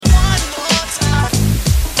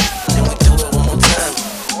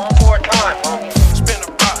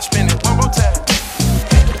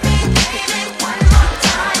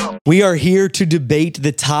We are here to debate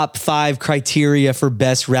the top 5 criteria for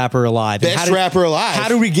best rapper alive. Rapper alive. How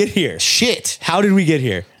did we get here? Shit. How did we get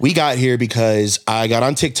here? We got here because I got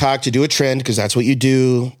on TikTok to do a trend, because that's what you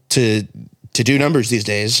do to do numbers these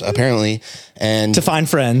days, apparently. And To find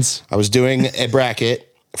friends. I was doing a bracket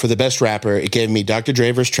for the best rapper. It gave me Dr.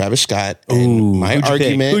 Dre versus Travis Scott. And my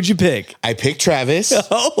argument. Who'd you pick? I picked Travis.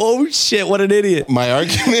 Oh shit! What an idiot. My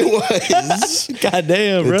argument was,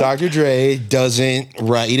 Goddamn, bro. Dr. Dre doesn't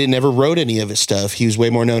write. He never wrote any of his stuff. He was way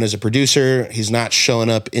more known as a producer. He's not showing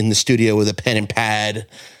up in the studio with a pen and pad.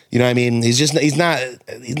 You know what I mean? He's not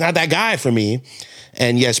that guy for me.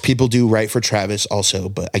 And yes, people do write for Travis also,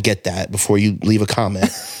 but I get that before you leave a comment.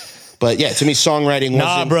 But yeah, to me, songwriting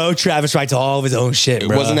wasn't... bro. Travis writes all of his own shit,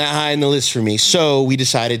 bro. It wasn't that high in the list for me. So we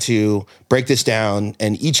decided to break this down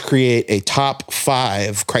and each create a top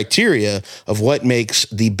 5 criteria of what makes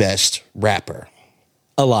the best rapper.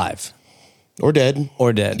 Alive. Or dead.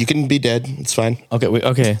 You can be dead. It's fine. Okay.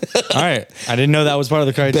 Okay. All right. I didn't know that was part of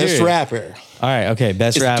the criteria. Best rapper. All right. Okay.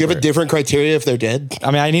 Best rapper. Do you have a different criteria if they're dead? I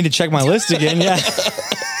mean, I need to check my list again. Yeah.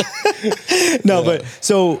 But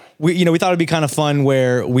so we thought it'd be kind of fun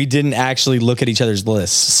where we didn't actually look at each other's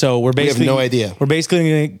lists. So we have no idea. We're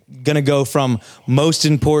basically going to go from most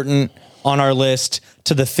important on our list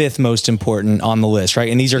to the 5th most important on the list, right?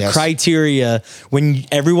 And these are criteria when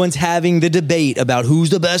everyone's having the debate about who's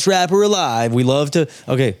the best rapper alive. We love to,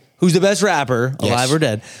 who's the best rapper, alive or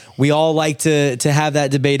dead? We all like to have that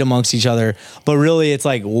debate amongst each other. But really, it's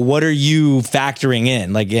like, what are you factoring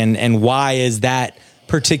in? Like, and why is that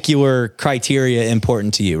particular criteria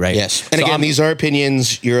important to you, right? Yes. And so again, these are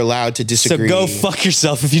opinions. You're allowed to disagree. So go fuck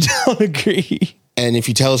yourself if you don't agree. And if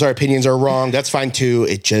you tell us our opinions are wrong, that's fine too.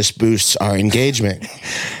 It just boosts our engagement.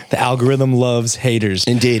 The algorithm loves haters.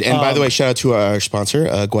 Indeed. And by the way, shout out to our sponsor,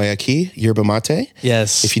 Guayaquil Yerba Mate.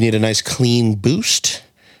 Yes. If you need a nice clean boost,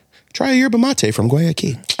 try a Yerba Mate from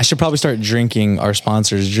Guayaquil. I should probably start drinking our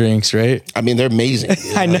sponsors' drinks, right? I mean, they're amazing.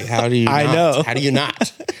 I know. Like, how do you not? I know. How do you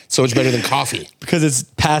not? So much better than coffee. Because it's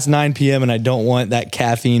past 9 p.m. and I don't want that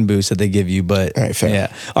caffeine boost that they give you. But all right, fair.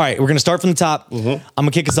 Yeah. All right, we're going to start from the top. I'm going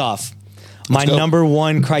to kick us off. My number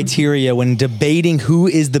 1 criteria when debating who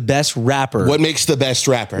is the best rapper. What makes the best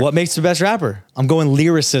rapper? What makes the best rapper? I'm going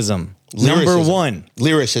lyricism. Number 1.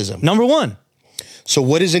 Lyricism. Number 1. So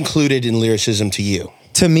what is included in lyricism to you?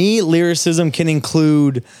 To me, lyricism can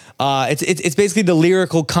include, it's basically the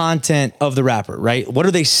lyrical content of the rapper, right? What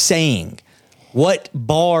are they saying? What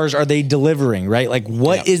bars are they delivering, right? Like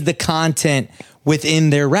what is the content within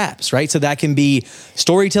their raps, right? So that can be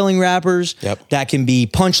storytelling rappers. That can be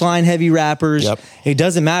punchline heavy rappers. It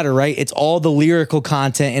doesn't matter, right? It's all the lyrical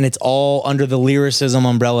content and it's all under the lyricism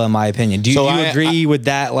umbrella, in my opinion. Do you agree with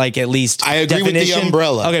that? Like at least I agree with the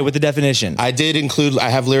umbrella. Okay, with the definition. I did include, I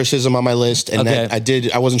have lyricism on my list and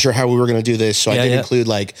I wasn't sure how we were going to do this. So I did include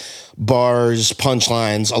like bars,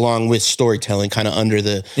 punchlines, along with storytelling kind of under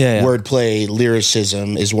the wordplay.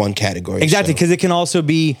 Lyricism is one category. Exactly. Cause it can also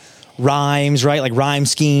be rhymes, right? Like rhyme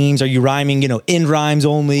schemes. Are you rhyming, end rhymes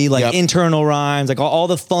only, like internal rhymes, like all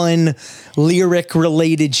the fun lyric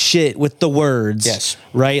related shit with the words. Yes.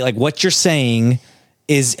 Right? Like what you're saying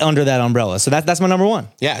is under that umbrella. So that's my number 1.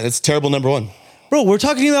 Yeah, that's terrible number 1. Bro, we're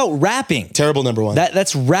talking about rapping. Terrible number 1.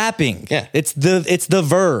 That's rapping. Yeah. It's the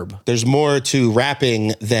verb. There's more to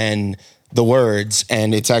rapping than the words,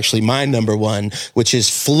 and it's actually my number 1, which is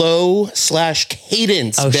flow/cadence.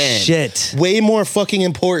 Oh, shit. Way more fucking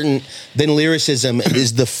important than lyricism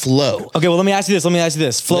is the flow. Okay, well, let me ask you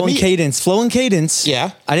this. Flow and cadence.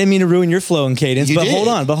 Yeah. I didn't mean to ruin your flow and cadence, but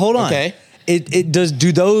hold on. Okay.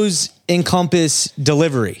 Do those encompass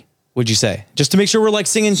delivery, would you say? Just to make sure we're like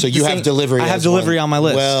singing. So you have delivery. I have delivery on my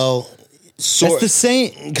list. Well, that's the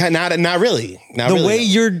same. Not really. The way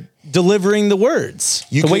you're delivering the words,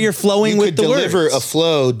 the way you're flowing with the words. You could deliver a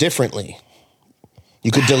flow differently.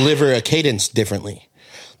 You could deliver a cadence differently.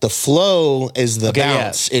 The flow is the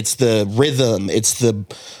bounce. Yeah. It's the rhythm. It's the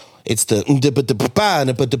okay,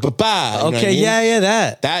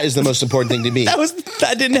 that is the most important thing to me.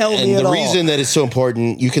 that didn't help me at all. And the reason that it's so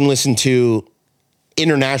important, you can listen to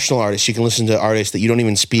international artists. You can listen to artists that you don't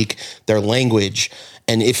even speak their language.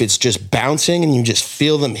 And if it's just bouncing and you just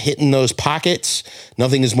feel them hitting those pockets,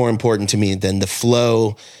 nothing is more important to me than the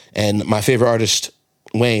flow. And my favorite artist,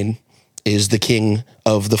 Wayne, is the king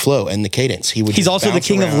of the flow and the cadence. He's also the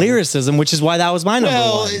king of lyricism, which is why that was my number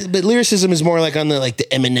 1. But lyricism is more like on the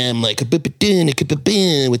Eminem, like with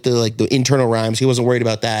the internal rhymes. He wasn't worried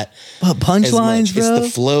about that. But punchlines, bro. It's the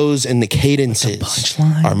flows and the cadences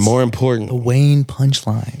are more important. The Wayne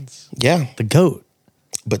punchlines. Yeah. The GOAT.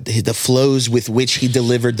 But the flows with which he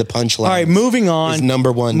delivered the punchline. All right, moving on. Is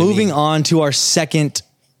number 1. Moving on to our second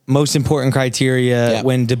most important criteria Yeah.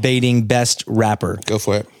 when debating best rapper. Go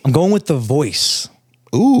for it. I'm going with the voice.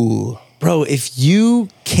 Ooh. Bro, if you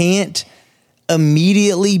can't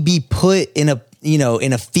immediately be put in a, you know,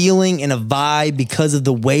 in a feeling, in a vibe because of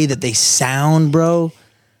the way that they sound, bro,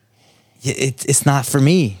 it's not for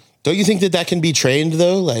me. Don't you think that can be trained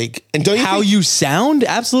though? Like, and don't you How think, you sound?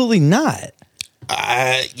 Absolutely not.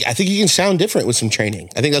 I think you can sound different with some training.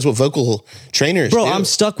 I think that's what vocal trainers Bro, do. I'm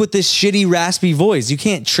stuck with this shitty raspy voice. You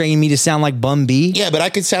can't train me to sound like Bun B. Yeah, but I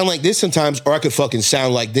could sound like this sometimes, or I could fucking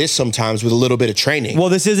sound like this sometimes with a little bit of training. Well,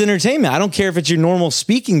 this is entertainment. I don't care if it's your normal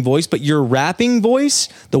speaking voice, but your rapping voice,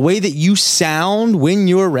 the way that you sound when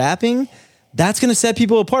you're rapping, that's going to set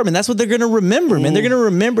people apart, man. That's what they're going to remember, man. They're going to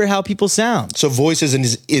remember how people sound. So voice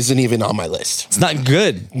isn't even on my list. It's not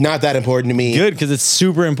good. Not that important to me. Good, because it's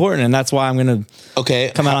super important, and that's why I'm going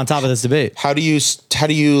to come out on top of this debate. How do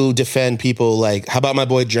you defend people like, how about my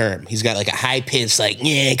boy Germ? He's got like a high pitched, like,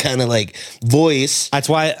 yeah, kind of like voice. That's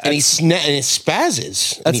why, and and it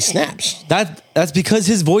spazzes and he snaps. That's because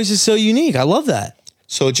his voice is so unique. I love that.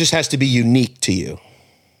 So it just has to be unique to you.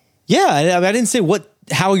 Yeah, I didn't say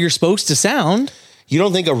how you're supposed to sound. You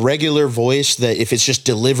don't think a regular voice that if it's just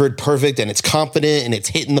delivered perfect and it's confident and it's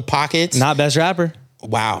hitting the pockets? Not best rapper.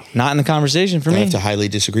 Wow. Not in the conversation for I me. have to highly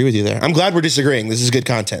disagree with you there. I'm glad we're disagreeing. This is good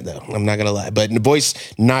content, though. I'm not going to lie. But the voice,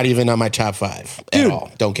 not even on my top 5 at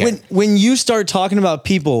all. Don't care. When you start talking about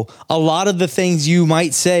people, a lot of the things you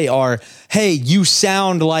might say are, hey, you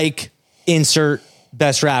sound like insert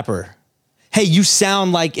best rapper. Hey, you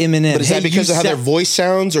sound like Eminem. But is that because of how their voice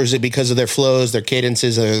sounds, or is it because of their flows, their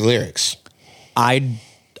cadences, or their lyrics? I'd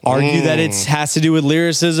argue that it has to do with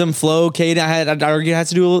lyricism, flow, cadence. I'd argue it has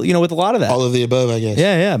to do, with a lot of that. All of the above, I guess.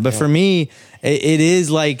 Yeah. But for me, it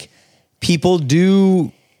is like people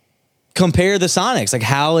do compare the sonics. Like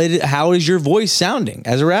how is your voice sounding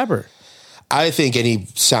as a rapper? I think any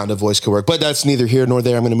sound of voice could work, but that's neither here nor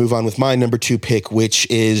there. I'm going to move on with my number 2 pick, which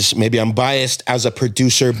is, maybe I'm biased as a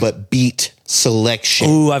producer, but beat selection.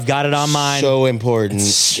 Ooh, I've got it on mine. So important.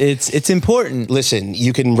 It's important. Listen,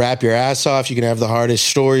 you can rap your ass off. You can have the hardest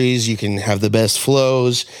stories. You can have the best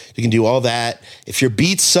flows. You can do all that. If your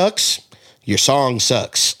beat sucks, your song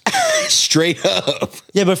sucks. Straight up.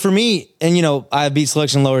 Yeah, but for me, and I have beat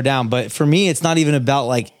selection lower down, but for me, it's not even about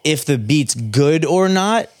like if the beat's good or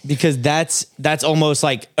not, because that's almost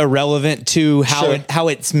like irrelevant to how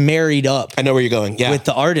it's married up. I know where you're going. Yeah, with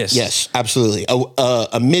the artist. Yes, absolutely.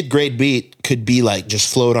 A mid-grade beat could be like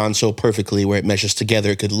just flowed on so perfectly where it meshes together.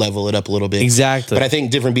 It could level it up a little bit. Exactly. But I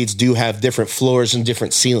think different beats do have different floors and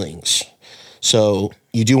different ceilings. So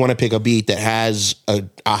you do want to pick a beat that has a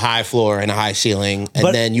high floor and a high ceiling,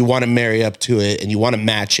 and then you want to marry up to it, and you want to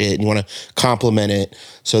match it, and you want to complement it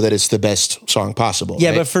so that it's the best song possible. Yeah,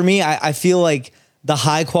 right? but for me, I feel like the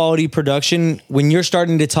high quality production, when you're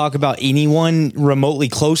starting to talk about anyone remotely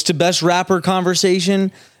close to best rapper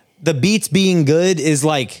conversation, the beats being good is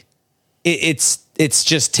like, it's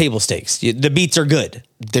just table stakes. The beats are good.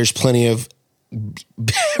 There's plenty of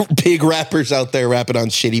big rappers out there rapping on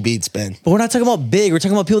shitty beats, Ben. But we're not talking about big. We're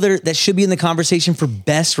talking about people that should be in the conversation for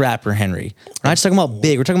best rapper, Henry. We're not just talking about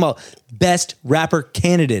big. We're talking about best rapper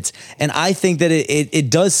candidates. And I think that it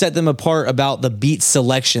does set them apart about the beat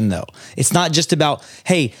selection, though. It's not just about,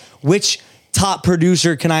 hey, which top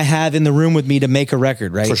producer can I have in the room with me to make a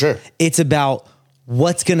record, right? For sure. It's about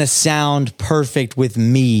what's going to sound perfect with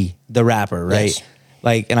me, the rapper, right? Yes.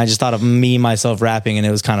 And I just thought of me, myself rapping, and it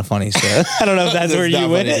was kind of funny. So I don't know if that's where you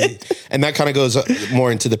went. And that kind of goes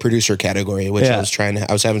more into the producer category, which Yeah.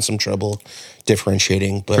 I was having some trouble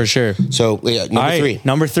differentiating. But, For sure. So yeah, number 3.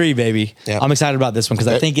 Number 3, baby. Yeah. I'm excited about this one because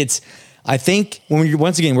I think when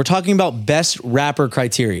we're talking about best rapper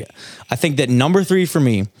criteria, I think that number 3 for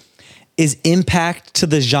me is impact to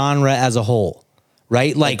the genre as a whole,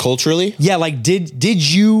 right? Like culturally? Yeah. Like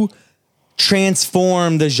did you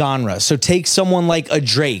transform the genre? So take someone like a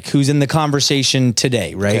Drake who's in the conversation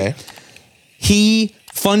today, right? Okay. He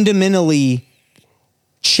fundamentally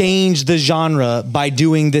changed the genre by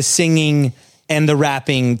doing the singing and the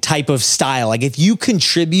rapping type of style. Like if you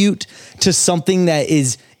contribute to something that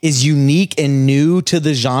is unique and new to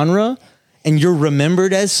the genre and you're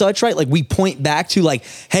remembered as such, right? Like we point back to like,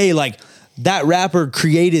 hey, like that rapper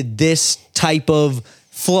created this type of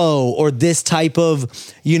flow or this type of,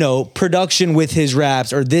 production with his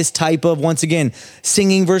raps or this type of, once again,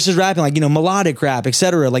 singing versus rapping, like, melodic rap,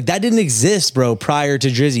 etc. Like that didn't exist, bro, prior to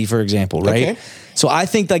Drizzy, for example, right? Okay. So I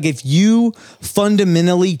think like if you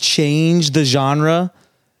fundamentally change the genre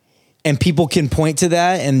and people can point to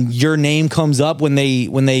that and your name comes up when they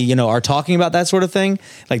are talking about that sort of thing,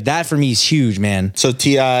 like that for me is huge, man. So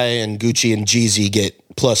T.I. and Gucci and Jeezy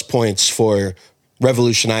get plus points for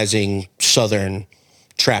revolutionizing Southern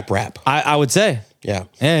trap rap. I would say. Yeah.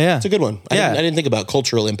 Yeah. It's a good one. I didn't think about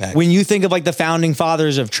cultural impact. When you think of like the founding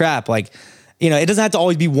fathers of trap, like, you know, it doesn't have to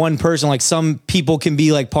always be one person. Like some people can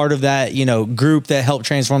be like part of that, you know, group that helped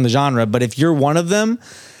transform the genre. But if you're one of them,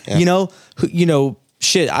 you know,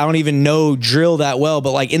 shit, I don't even know drill that well,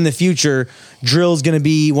 but like in the future, drill's going to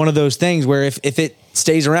be one of those things where if it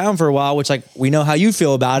stays around for a while, which like we know how you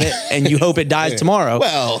feel about it and you hope it dies tomorrow.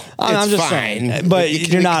 Well, I'm just fine. saying, but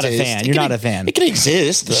you're not exist. a fan. You're not a fan. It can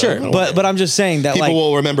exist. Though. Sure. But I'm just saying that people like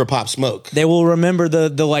will remember Pop Smoke. they will remember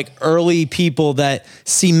the like early people that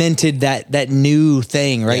cemented that new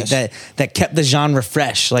thing, right? Yes. That kept the genre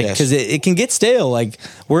fresh. Like, cause it can get stale. Like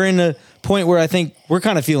we're in a point where I think we're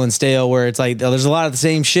kind of feeling stale where it's like, there's a lot of the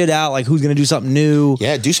same shit out. Like who's going to do something new?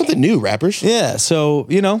 Yeah. Do something new, rappers. Yeah. So,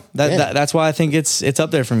 you know, that's why I think it's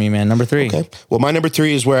up there for me, man. Number 3. Okay. Well, my number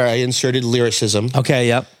 3 is where I inserted lyricism. Okay.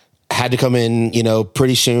 Yep. Had to come in, you know,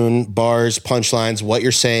 pretty soon. Bars, punchlines, what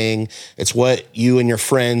you're saying. It's what you and your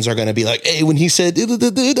friends are going to be like, hey, when he said, oh,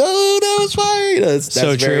 that was fire. You know, that's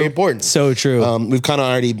so true. very important. So true. We've kind of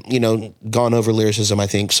already, you know, gone over lyricism, I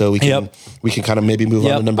think. So we can kind of maybe move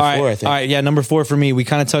on to number 4, I think. All right. Yeah. Number 4 for me. We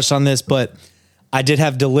kind of touched on this, but I did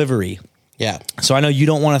have delivery. Yeah. So I know you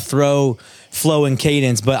don't want to throw flow and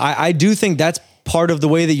cadence, but I do think that's part of the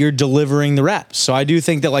way that you're delivering the raps. So I do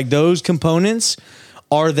think that like those components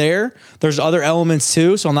are there. There's other elements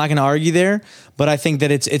too, so I'm not going to argue there, but I think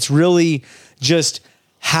that it's really just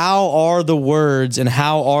how are the words and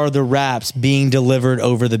how are the raps being delivered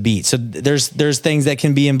over the beat. So there's things that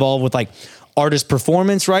can be involved with like artist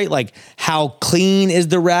performance, right? Like how clean is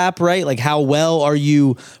the rap, right? Like how well are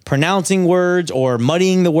you pronouncing words or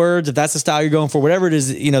muddying the words, if that's the style you're going for, whatever it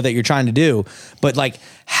is, you know, that you're trying to do. But like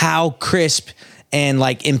how crisp and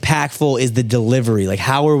like impactful is the delivery? Like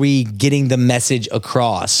how are we getting the message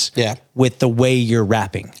across with the way you're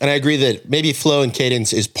rapping? And I agree that maybe flow and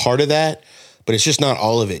cadence is part of that, but it's just not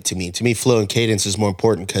all of it to me. To me, flow and cadence is more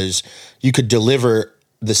important because you could deliver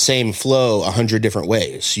the same flow 100 different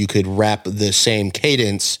ways. You could rap the same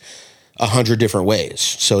cadence 100 different ways.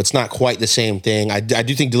 So it's not quite the same thing. I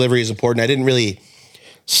do think delivery is important. I didn't really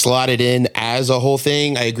slot it in as a whole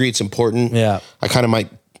thing. I agree it's important. Yeah. I kind of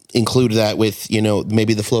might include that with, you know,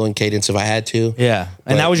 maybe the flow and cadence if I had to. Yeah.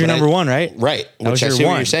 And that was your number 1, right? Right. That was I your see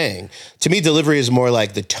 1. what you're saying. To me, delivery is more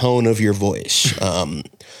like the tone of your voice,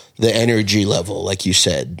 the energy level, like you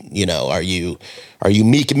said. You know, are you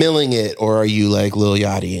Meek Milling it or are you like Lil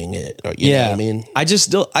Yachtying it? Or, you know what I mean? I just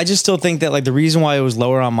still think that like the reason why it was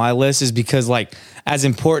lower on my list is because like as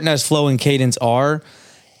important as flow and cadence are,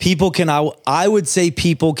 people can, I would say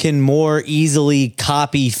people can more easily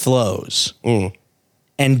copy flows.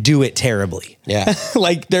 And do it terribly. Yeah.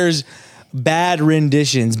 Like there's bad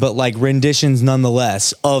renditions, but like renditions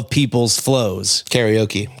nonetheless of people's flows.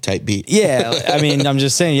 Karaoke type beat. Yeah. I mean, I'm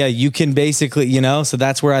just saying, you can basically, you know, so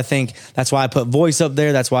that's where I think that's why I put voice up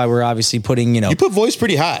there. That's why we're obviously putting, you know. You put voice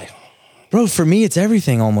pretty high. Bro, for me, it's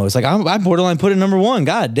everything almost. Like I borderline put it number 1.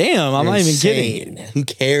 God damn. I'm not even kidding. Who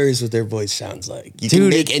cares what their voice sounds like? You can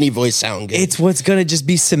make any voice sound good. It's what's going to just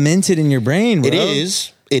be cemented in your brain, bro.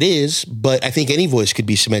 It is, but I think any voice could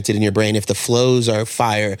be cemented in your brain if the flows are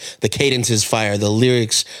fire, the cadence is fire, the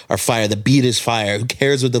lyrics are fire, the beat is fire. Who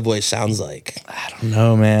cares what the voice sounds like? I don't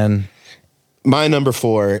know, man. My number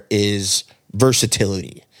 4 is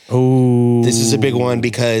versatility. Oh, this is a big one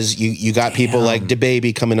because you got people like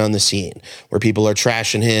DaBaby coming on the scene where people are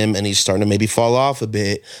trashing him and he's starting to maybe fall off a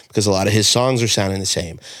bit because a lot of his songs are sounding the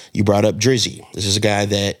same. You brought up Drizzy. This is a guy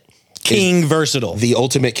that King versatile. The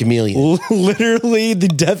ultimate chameleon. Literally the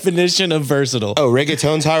definition of versatile. Oh,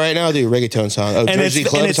 reggaeton's hot right now? Dude, reggaeton's hot. Oh, Jersey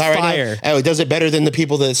Club's hot right now? Oh, it does it better than the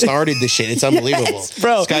people that started this shit. It's unbelievable. Yes,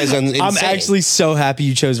 bro. This guy's insane. I'm actually so happy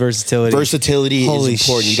you chose versatility. Versatility Holy is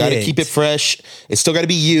important. shit. You got to keep it fresh. It's still got to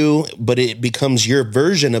be you, but it becomes your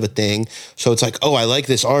version of a thing. So it's like, oh, I like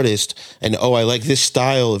this artist, and oh, I like this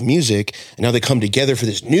style of music, and now they come together for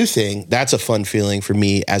this new thing. That's a fun feeling for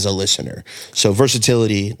me as a listener. So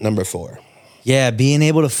versatility, number 4. Yeah, being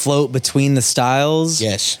able to float between the styles.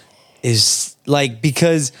 Yes. Is like,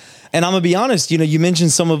 because, and I'm gonna be honest, you know, you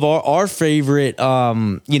mentioned some of our favorite,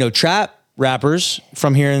 you know, trap rappers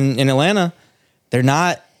from here in Atlanta. They're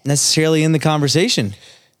not necessarily in the conversation.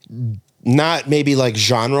 Not maybe like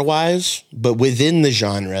genre wise, but within the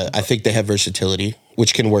genre, I think they have versatility,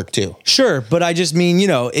 which can work too. Sure. But I just mean, you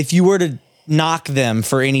know, if you were to knock them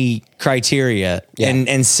for any criteria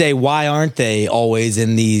and say, why aren't they always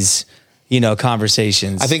in these, you know,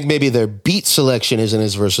 conversations? I think maybe their beat selection isn't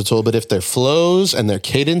as versatile, but if their flows and their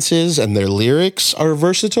cadences and their lyrics are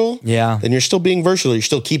versatile, then you're still being versatile. You're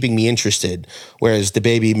still keeping me interested. Whereas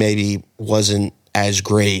DaBaby maybe wasn't as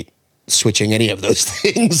great switching any of those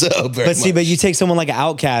things up. But see, but you take someone like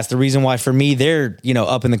Outkast, the reason why for me they're,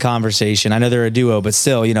 up in the conversation. I know they're a duo, but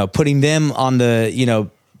still, putting them on the,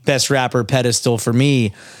 best rapper pedestal for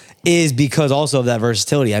me is because also of that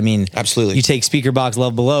versatility. I mean, absolutely. You take Speakerboxxx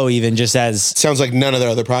Love Below even just as sounds like none of their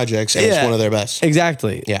other projects, and it's one of their best.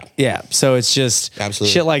 Exactly. Yeah. Yeah. So it's just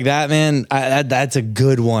absolutely shit like that, man. That's a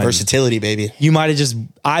good one. Versatility, baby. I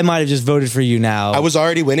might have just voted for you now. I was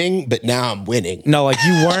already winning, but now I'm winning. No, like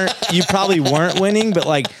you probably weren't winning, but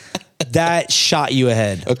like that shot you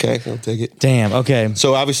ahead. Okay, I'll take it. Damn. Okay.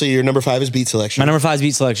 So obviously your number 5 is beat selection. My number 5 is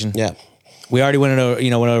beat selection. Yeah. We already went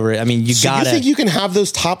over it. I mean, you gotta. You think you can have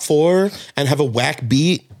those top 4 and have a whack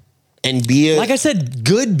beat and be like I said,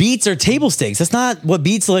 good beats are table stakes. That's not what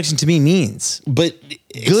beat selection to me means. But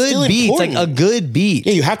good beats, important. Like a good beat.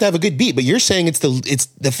 Yeah, you have to have a good beat. But you're saying it's the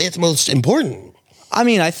 5th most important. I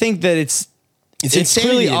mean, I think that it's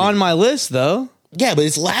clearly on my list, though. Yeah, but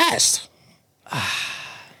it's last.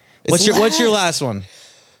 What's your last one?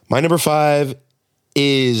 My number 5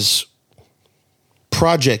 is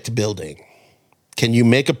project building. Can you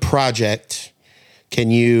make a project?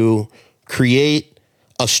 Can you create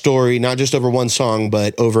a story, not just over one song,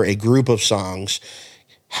 but over a group of songs?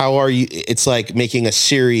 How are you? It's like making a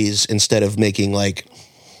series instead of making like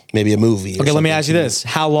maybe a movie. Okay, let me ask you this.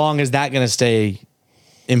 How long is that going to stay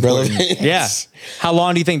important? Relevant? Yeah. How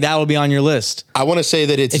long do you think that will be on your list? I want to say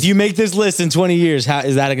that it's... If you make this list in 20 years,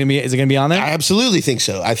 is it going to be on there? I absolutely think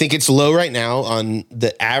so. I think it's low right now on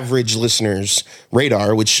the average listener's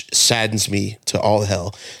radar, which saddens me to all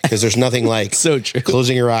hell because there's nothing like so true.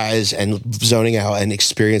 Closing your eyes and zoning out and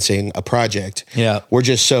experiencing a project. Yeah. We're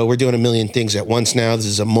doing a million things at once now. This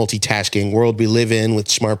is a multitasking world we live in with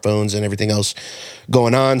smartphones and everything else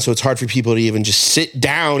going on. So it's hard for people to even just sit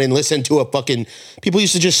down and listen to a fucking... People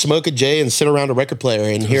used to just smoke a J and sit around a record player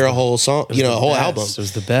and hear a whole song, a whole album. It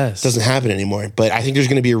was the best. Doesn't happen anymore. But I think there's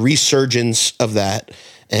going to be a resurgence of that,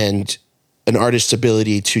 and an artist's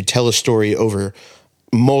ability to tell a story over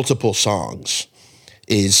multiple songs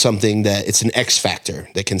is something that it's an X factor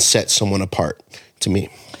that can set someone apart to me.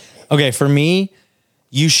 Okay, for me,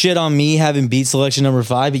 you shit on me having beat selection number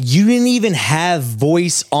 5, but you didn't even have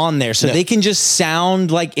voice on there. So they can just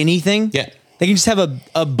sound like anything. Yeah. They can just have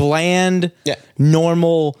a bland,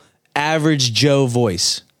 normal, average Joe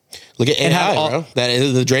voice. Look at AI, bro. That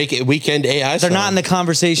is the Drake Weekend AI song. They're not in the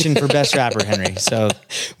conversation for best rapper, Henry. So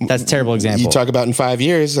that's a terrible example. You talk about in 5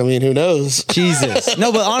 years. I mean, who knows? Jesus.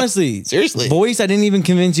 No, but honestly. Seriously. Voice, I didn't even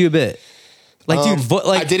convince you a bit. Like, dude,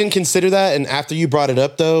 I didn't consider that. And after you brought it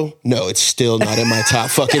up, though, no, it's still not in my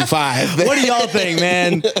top fucking 5. What do y'all think,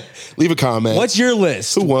 man? Leave a comment. What's your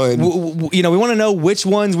list? Who won? We want to know which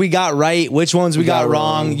ones we got right, which ones we got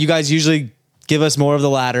wrong. You guys usually give us more of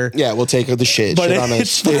the latter. Yeah, we'll take the shit. But shit on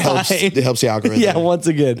us. It helps the algorithm. Yeah, once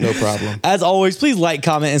again. No problem. As always, please like,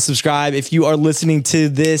 comment, and subscribe. If you are listening to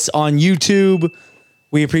this on YouTube,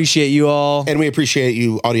 we appreciate you all. And we appreciate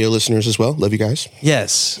you audio listeners as well. Love you guys.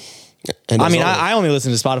 Yes. And I only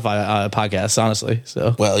listen to Spotify podcasts, honestly.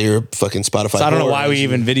 So, well, you're a fucking Spotify. So I don't know why we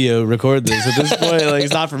even video record this at this point. Like,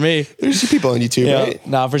 it's not for me. There's people on YouTube, right?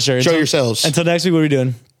 No, for sure. Show yourselves. Until next week, what are we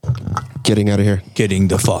doing? Getting out of here. Getting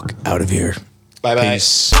the fuck out of here. Bye bye.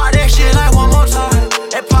 Peace. Pop that shit like one more time.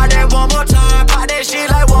 They pop that one more time. Pop that shit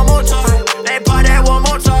like one more time. They pop that one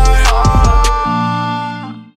more time.